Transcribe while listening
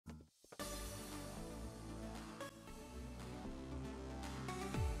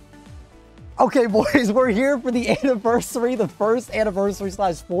Okay, boys, we're here for the anniversary, the first anniversary /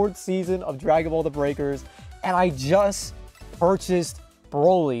 4th season of Dragon Ball The Breakers, and I just purchased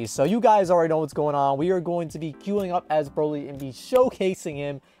BROLY. So you guys already know what's going on. We are going to be queuing up as BROLY and be showcasing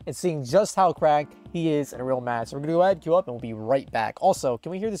him and seeing just how cracked he is in a real match. So we're gonna go ahead, queue up, and we'll be right back. Also,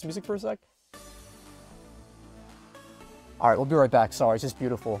 can we hear this music for a sec? All right, we'll be right back. Sorry, it's just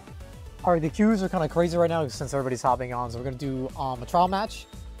beautiful. All right, the queues are kind of crazy right now since everybody's hopping on. So we're gonna do a trial match.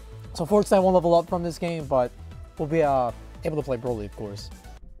 So fortunately, I won't level up from this game, but we'll be able to play BROLY, of course.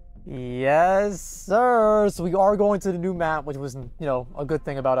 Yes, sir. So we are going to the new map, which was, you know, a good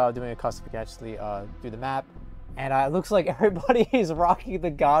thing about doing a custom. We can actually do the map. And it looks like everybody is rocking the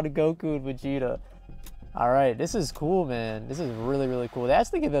God Goku and Vegeta. All right, this is cool, man. This is really, really cool. They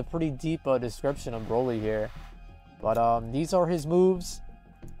actually give a pretty deep description of BROLY here. But these are his moves.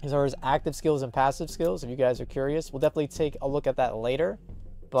 These are his active skills and passive skills. If you guys are curious, we'll definitely take a look at that later.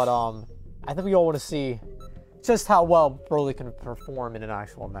 But I think we all want to see just how well BROLY can perform in an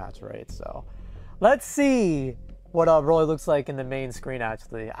actual match, right? So let's see what BROLY looks like in the main screen.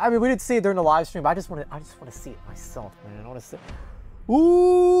 Actually, I mean, we didn't see it during the live stream, but I just want to see it myself, man. I want to see.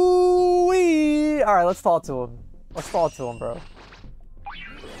 Ooh-wee! All right, let's talk to him. Let's talk to him, bro.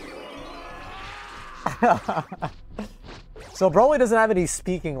 So BROLY doesn't have any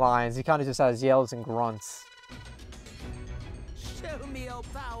speaking lines. He kind of just has yells and grunts. Show me your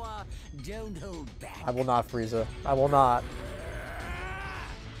power. Don't hold back. I will not, Frieza. I will not.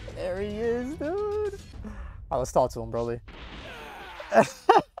 There he is, dude. All right, let's talk to him, BROLY.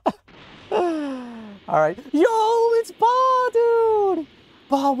 All right. Yo, it's Ba, dude.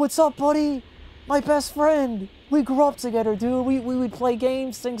 Ba, what's up, buddy? My best friend. We grew up together, dude. We would play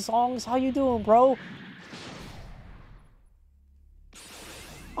games, sing songs. How you doing, bro?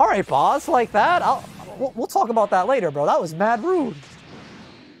 All right, boss, like that. We'll talk about that later, bro. That was mad rude.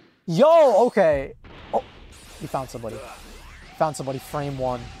 Yo, okay. Oh, he found somebody. Found somebody. Frame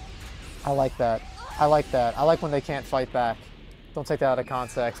one. I like that. I like that. I like when they can't fight back. Don't take that out of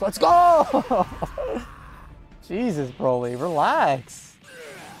context. Let's go! Jesus, BROLY, relax.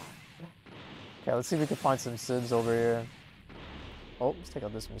 Okay, let's see if we can find some Sibs over here. Oh, let's take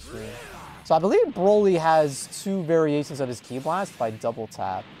out this machine. So I believe BROLY has 2 variations of his Ki Blast by double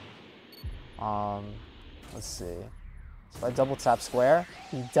tap. Let's see. So if I double tap square,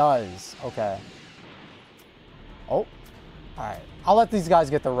 he does. Okay. Oh. Alright. I'll let these guys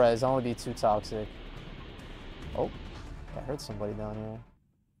get the res. I don't want to be too toxic. Oh. I heard somebody down here.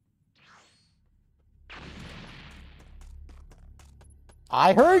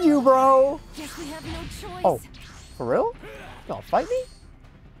 I heard you, bro! Guess we have no choice. Oh. For real? You gonna fight me?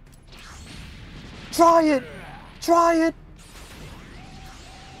 Try it! Try it!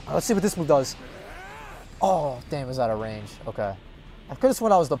 Let's see what this move does. Oh, damn, it was out of range. Okay. I could have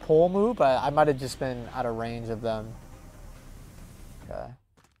sworn that was the pole move, but I might have just been out of range of them. Okay.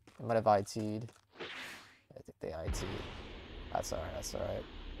 I might have IT'd. I think they IT'd. That's alright, that's alright.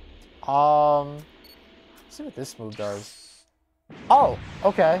 Let's see what this move does. Oh,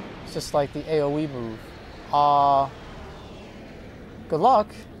 okay. It's just like the AoE move. Good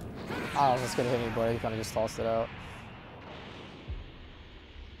luck. I was just gonna hit me, but he kind of just tossed it out.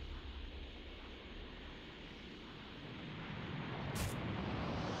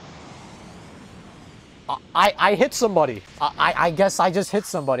 I hit somebody. I guess I just hit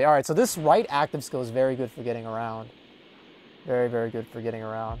somebody. All right, so this right active skill is very good for getting around. Very, very good for getting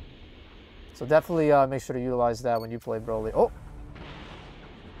around. So definitely make sure to utilize that when you play BROLY. Oh!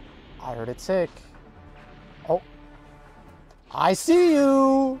 I heard it tick. Oh. I see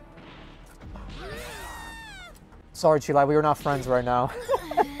you! Sorry, Cheelai, we are not friends right now.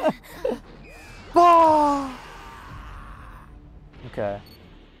 Okay.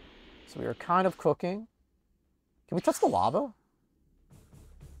 So we are kind of cooking. Can we touch the lava?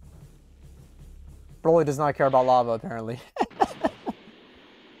 BROLY does not care about lava, apparently.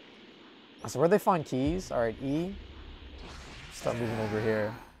 So where'd they find keys? Alright, E. Start moving over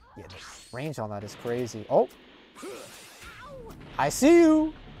here. Yeah, the range on that is crazy. Oh! I see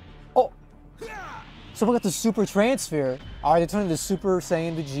you! Oh! So we got the Super Transphere. Alright, they turned into Super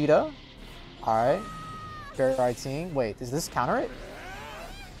Saiyan Vegeta. Alright. Very right team. Wait, does this counter it?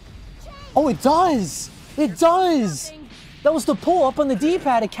 Oh, it does! It does! That was the pull up on the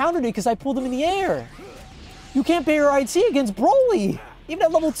D-pad. It countered it because I pulled him in the air. You can't bear IT against BROLY, even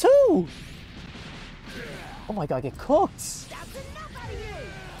at level 2. Oh my god, get cooked.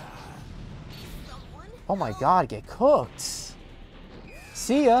 Oh my god, get cooked.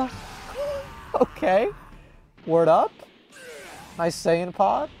 See ya. Okay. Word up. Nice Saiyan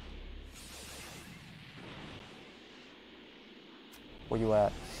pod. Where you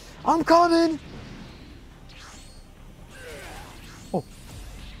at? I'm coming! Oh.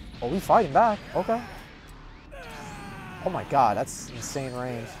 Oh, we fighting back. Okay. Oh my god, that's insane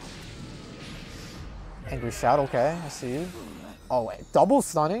range. Angry shout, okay, I see you. Oh wait, double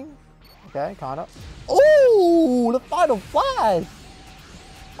stunning? Okay, kinda. Ooh, the final flash!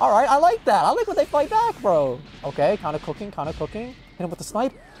 Alright, I like that. I like when they fight back, bro. Okay, kinda cooking, kinda cooking. Hit him with the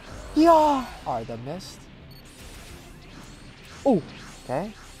snipe. Yeah! Alright, that missed. Ooh,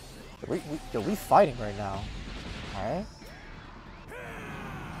 okay. We fighting right now. Alright.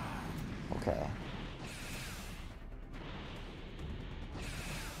 Okay.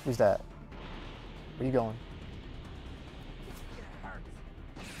 Who's that? Where you going?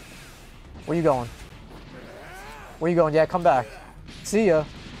 Where you going? Where you going? Yeah, come back. See ya.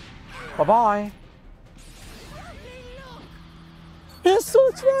 Bye-bye. It's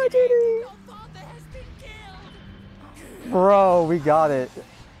so tragedy! Bro, we got it.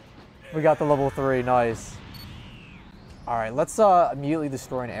 We got the level 3, nice. Alright, let's immediately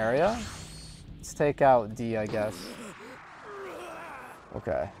destroy an area. Let's take out D, I guess.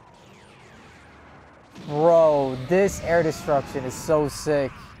 Okay. Bro, this air destruction is so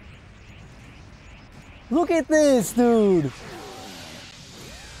sick. Look at this, dude!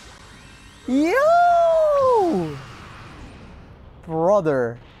 Yo!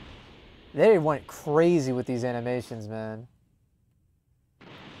 Brother. They went crazy with these animations, man.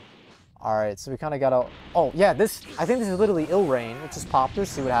 Alright, so we kind of gotta... Oh, yeah, this... I think this is literally ill rain. Let's just pop this,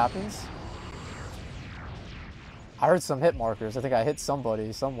 see what happens. I heard some hit markers. I think I hit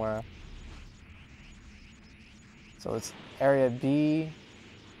somebody somewhere. So it's area B.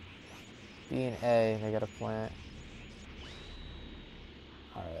 B and A. They got a plant.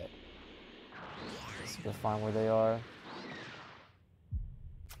 Alright. Let's go find where they are.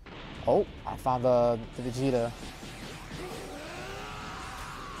 Oh, I found the Vegeta.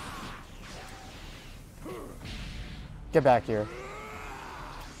 Get back here.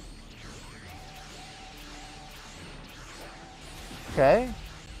 Okay.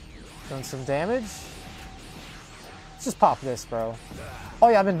 Doing some damage. Let's just pop this, bro. Oh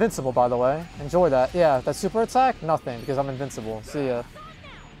yeah, I'm invincible, by the way. Enjoy that. Yeah, that super attack? Nothing, because I'm invincible. See ya.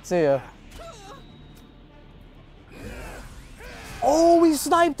 See ya. Oh, we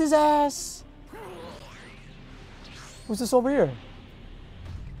sniped his ass! Who's this over here?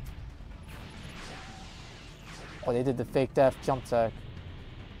 Oh, they did the fake death jump tech.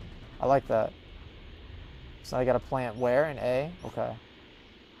 I like that. So I gotta plant where? In A? Okay.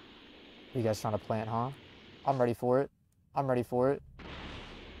 You guys trying to plant, huh? I'm ready for it. I'm ready for it.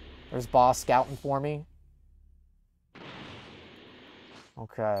 There's boss scouting for me.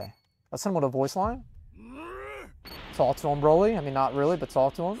 Okay. Let's send him with a voice line. Talk to him, BROLY. I mean, not really, but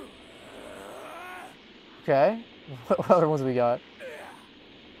talk to him. Okay. What other ones we got?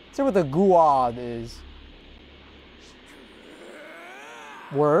 Let's see what the Guad is.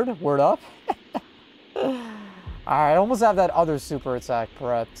 Word. Word up. Alright, I almost have that other super attack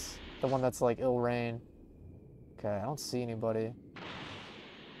prepped. The one that's like ill rain. Okay, I don't see anybody.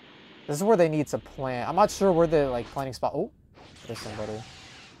 This is where they need to plant. I'm not sure where the like planting spot. Oh, there's somebody.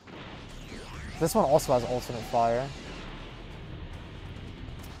 This one also has alternate fire.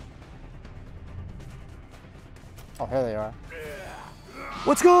 Oh, here they are.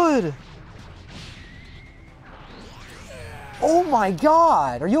 What's good? Oh my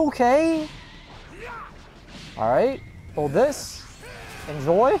god, are you okay? Alright, hold this.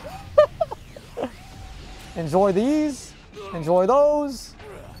 Enjoy. Enjoy these. Enjoy those.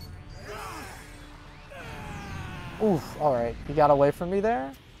 Oof, alright. You got away from me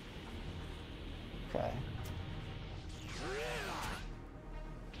there? Okay.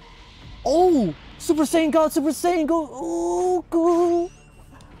 Oh! Super Saiyan God, Super Saiyan Go! Ooh, cool!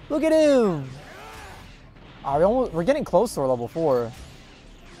 Look at him! Alright, we're getting close to our level 4. Oh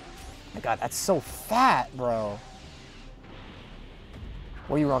my god, that's so fat, bro.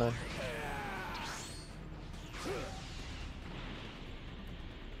 Where you running?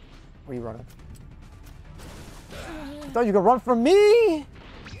 Where you running? I thought you could run from me!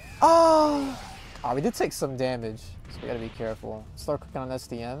 Oh! Oh, we did take some damage, so we gotta be careful. Start clicking on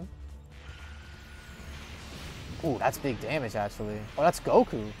SDM. Ooh, that's big damage, actually. Oh, that's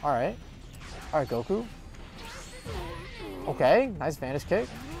Goku. Alright. Alright, Goku. Okay, nice vanish kick.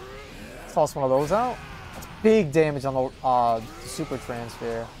 Let's toss one of those out. That's big damage on the super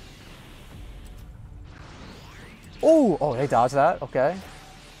Transphere. Ooh! Oh, they dodged that. Okay.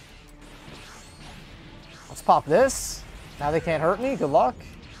 Let's pop this. Now they can't hurt me. Good luck.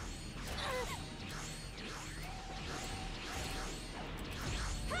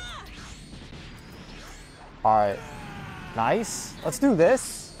 Alright. Nice. Let's do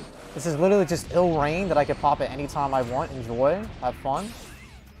this. This is literally just ill rain that I can pop at any time I want, enjoy, have fun.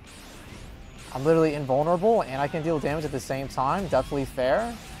 I'm literally invulnerable and I can deal damage at the same time. Definitely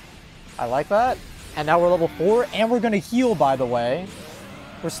fair. I like that. And now we're level 4 and we're gonna heal, by the way.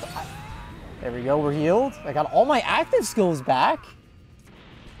 There we go, we're healed. I got all my active skills back.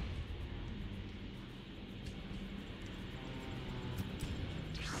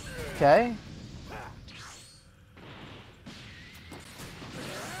 Okay.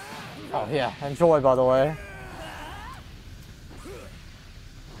 Oh yeah, enjoy, by the way.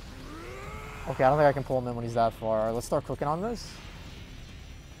 Okay, I don't think I can pull him in when he's that far. Alright, let's start cooking on this.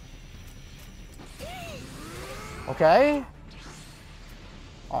 Okay.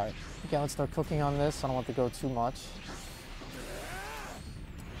 Alright, again, let's start cooking on this. I don't want to go too much.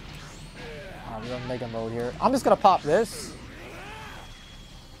 Alright, we're on mega mode here. I'm just gonna pop this.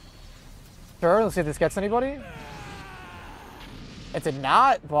 Sure, let's see if this gets anybody. It did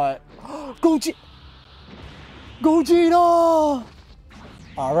not, but... GOGETA!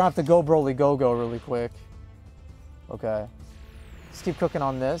 Alright, we're gonna have to go BROLY go really quick. Okay. Let's keep cooking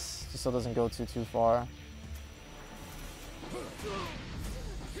on this, just so it doesn't go too far.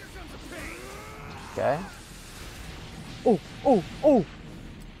 Okay. Oh, oh, oh!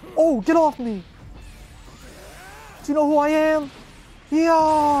 Oh, get off me! Do you know who I am?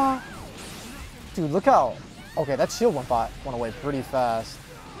 Yeah! Dude, look how... Okay, that shield went away pretty fast.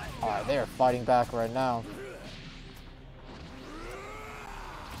 Alright, they are fighting back right now.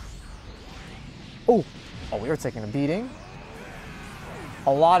 Oh! Oh, we are taking a beating.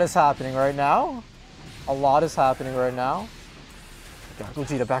 A lot is happening right now. A lot is happening right now. God,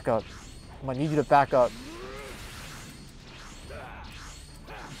 GOGETA, back up. I'm gonna need you to back up.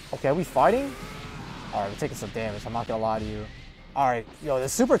 Okay, are we fighting? Alright, we're taking some damage. I'm not gonna lie to you. Alright, yo, the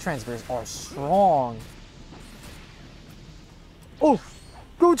super Transpheres are strong. Oh!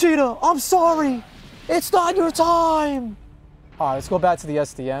 GOGETA, I'm sorry! It's not your time! Alright, let's go back to the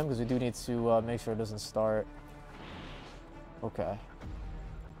SDM, because we do need to make sure it doesn't start. Okay.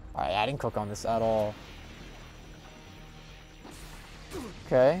 Alright, I didn't cook on this at all.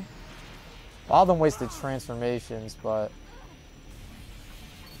 Okay. A lot of them wasted transformations, but...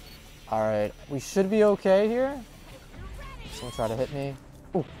 Alright, we should be okay here. Someone try to hit me.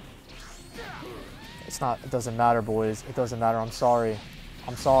 Ooh. It's not, it doesn't matter, boys. It doesn't matter, I'm sorry.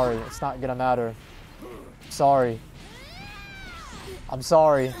 I'm sorry, it's not gonna matter. Sorry. I'm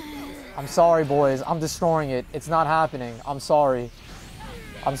sorry. I'm sorry, boys. I'm destroying it. It's not happening. I'm sorry.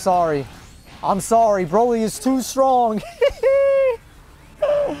 I'm sorry. I'm sorry. BROLY is too strong.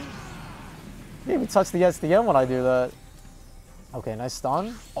 Didn't even touch the SDM when I do that. Okay, nice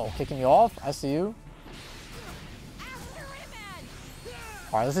stun. Oh, kicking me off. I see you.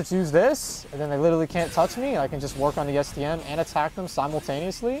 Alright, let's just use this. And then they literally can't touch me. I can just work on the SDM and attack them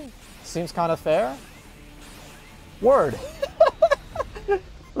simultaneously. Seems kind of fair. Word.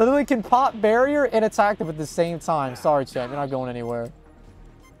 Literally can pop barrier and attack them at the same time. Sorry, chat. You're not going anywhere.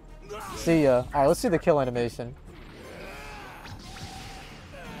 See ya. Alright, let's see the kill animation.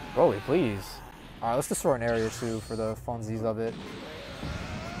 BROLY, please. Alright, let's destroy an area too for the funsies of it.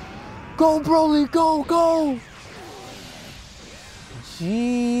 Go, BROLY! Go, go!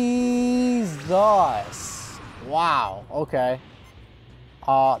 Jesus! Wow, okay.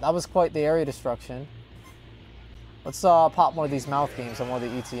 That was quite the area destruction. Let's pop one of these mouth beams on one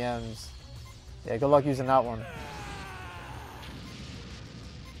of the ETMs. Yeah, good luck using that one.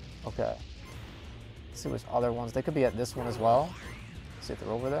 Okay. Let's see what's other ones. They could be at this one as well. Let's see if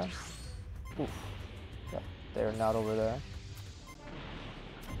they're over there. Oof. Okay, they're not over there.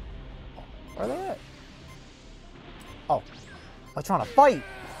 Where are they at? Oh. I'm trying to fight!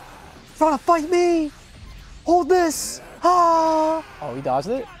 Trying to fight me! Hold this! Ah! Oh, he dodged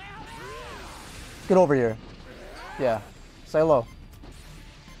it? Get over here. Yeah. Say hello.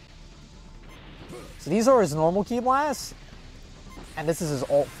 So these are his normal key blasts. And this is his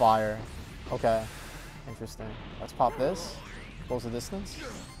alt fire. Okay. Interesting. Let's pop this. Close the distance.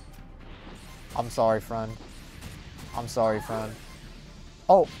 I'm sorry, friend. I'm sorry, friend.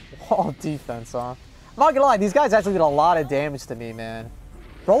 Oh, wall defense, huh? I'm not gonna lie, these guys actually did a lot of damage to me, man.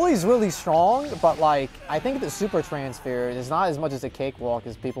 BROLY's really strong, but like, I think the super Transpheres is not as much as a cakewalk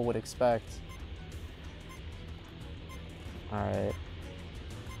as people would expect. Alright.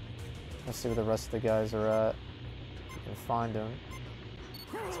 Let's see where the rest of the guys are at. We can find them.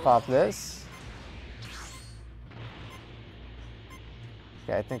 Let's pop this.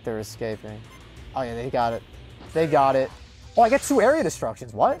 Okay, I think they're escaping. Oh yeah, they got it. They got it. Oh, I get 2 area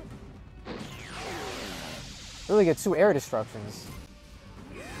destructions. What? Really get 2 area destructions.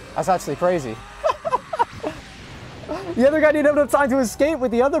 That's actually crazy. The other guy didn't have enough time to escape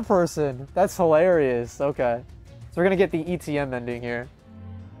with the other person. That's hilarious. Okay. So we're gonna get the ETM ending here.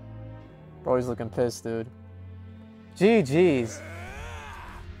 Broly's looking pissed, dude. GG's.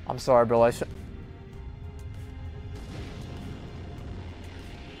 I'm sorry, bro. I should...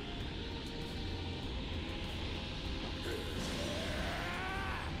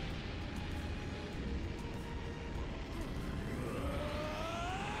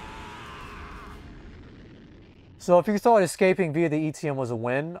 So if you thought escaping via the ETM was a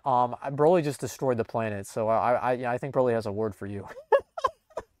win, Broly just destroyed the planet. So I think Broly has a word for you.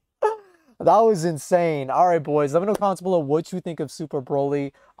 That was insane. All right, boys. Let me know in the comments below what you think of Super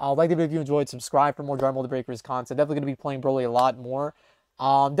Broly. Like the video if you enjoyed. Subscribe for more Dragon Ball The Breakers content. Definitely going to be playing Broly a lot more.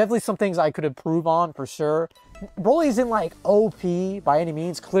 Definitely some things I could improve on for sure. Broly isn't like OP by any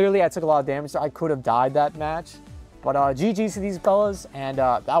means. Clearly, I took a lot of damage. So I could have died that match. But GG's to these fellas. And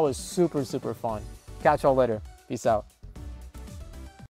that was super, super fun. Catch y'all later. Peace out.